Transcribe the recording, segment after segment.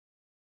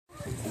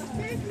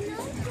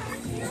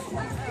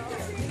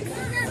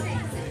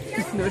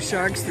No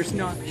sharks, there's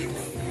not.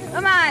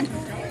 Come on.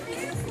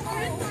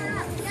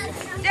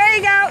 There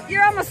you go.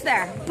 You're almost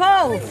there.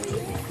 Pull.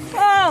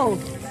 Pull.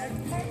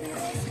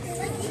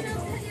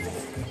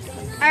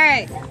 All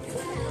right.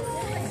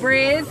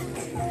 Breathe.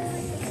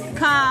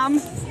 Calm.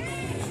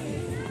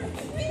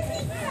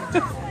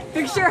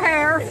 Fix your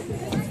hair.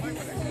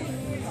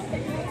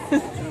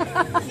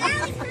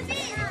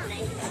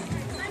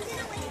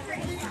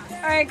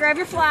 All right, grab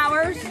your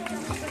flowers.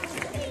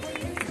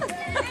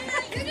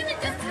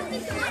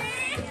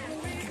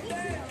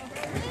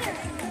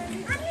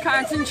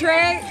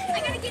 Concentrate.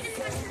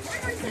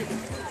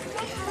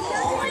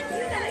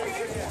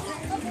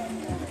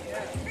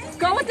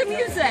 Go with the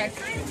music.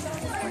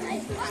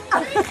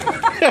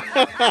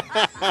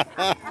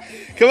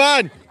 Come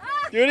on,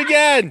 do it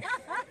again.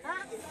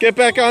 Get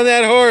back on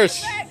that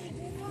horse.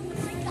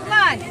 Come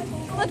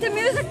on, let the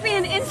music be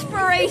an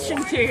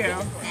inspiration to you.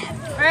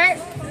 Right?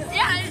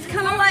 Yeah, It's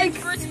kind of like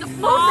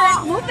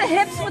move the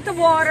hips with the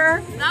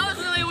water. that was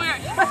really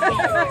weird.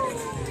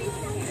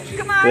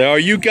 Come on. No,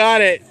 you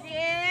got it.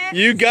 Yeah.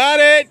 You got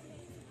it.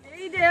 There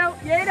you do.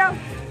 Yeah,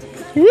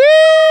 you Woo!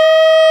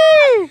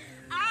 do.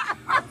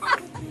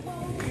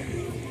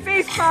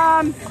 Face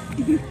palm.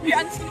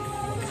 Yes.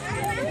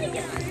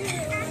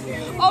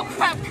 Oh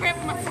crap, cramp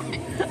in my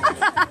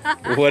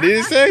foot. What did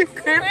he say?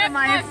 Cramp in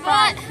my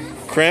foot.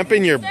 foot. Cramp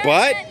in your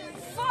butt?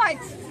 Foot.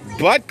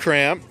 Butt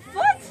cramp?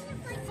 Foot.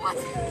 Foot.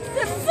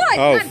 The foot.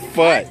 Oh, not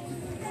foot.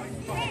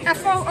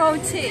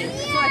 F-O-O-T.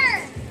 Foot.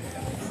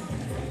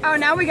 Oh,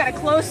 now we got a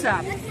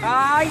close-up.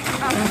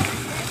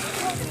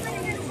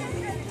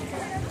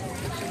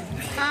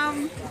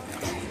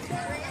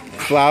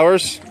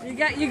 Flowers?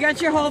 You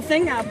got your whole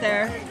thing out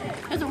there.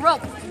 There's a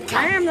rope.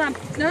 I am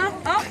not. No.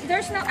 Oh,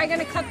 there's no. I'm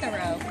gonna cut the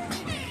rope.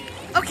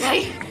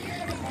 Okay.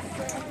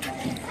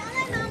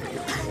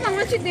 Come on,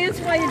 why don't you dance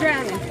while you're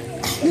drowning?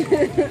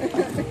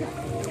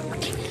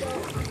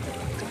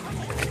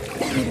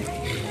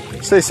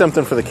 Say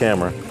something for the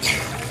camera.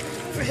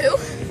 For who?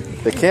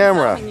 The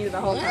camera. You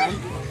the whole time.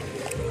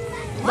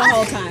 The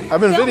whole time.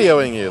 I've been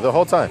videoing you the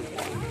whole time.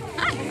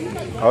 Hi.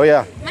 Oh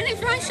yeah. My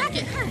name's Ryan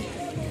Shackett. Hi.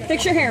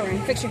 Fix your hair,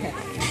 Ryan. Fix your hair.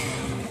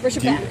 Where's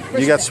your back?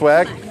 You got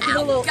swag? Get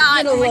a little,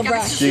 God, get a oh my little God,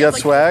 brush. this You got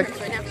shit, swag? hurts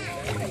right now.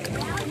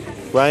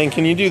 Ryan,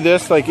 can you do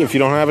this like if you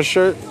don't have a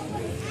shirt?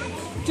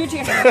 Do it to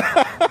your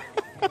hair.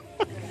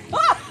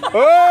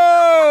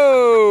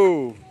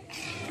 Oh!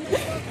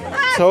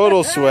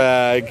 Total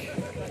swag.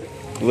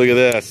 Look at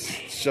this.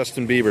 It's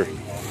Justin Bieber.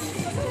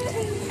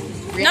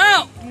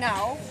 No.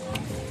 No.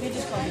 You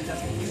just called me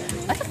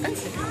Justin. That's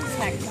offensive.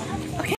 Smack.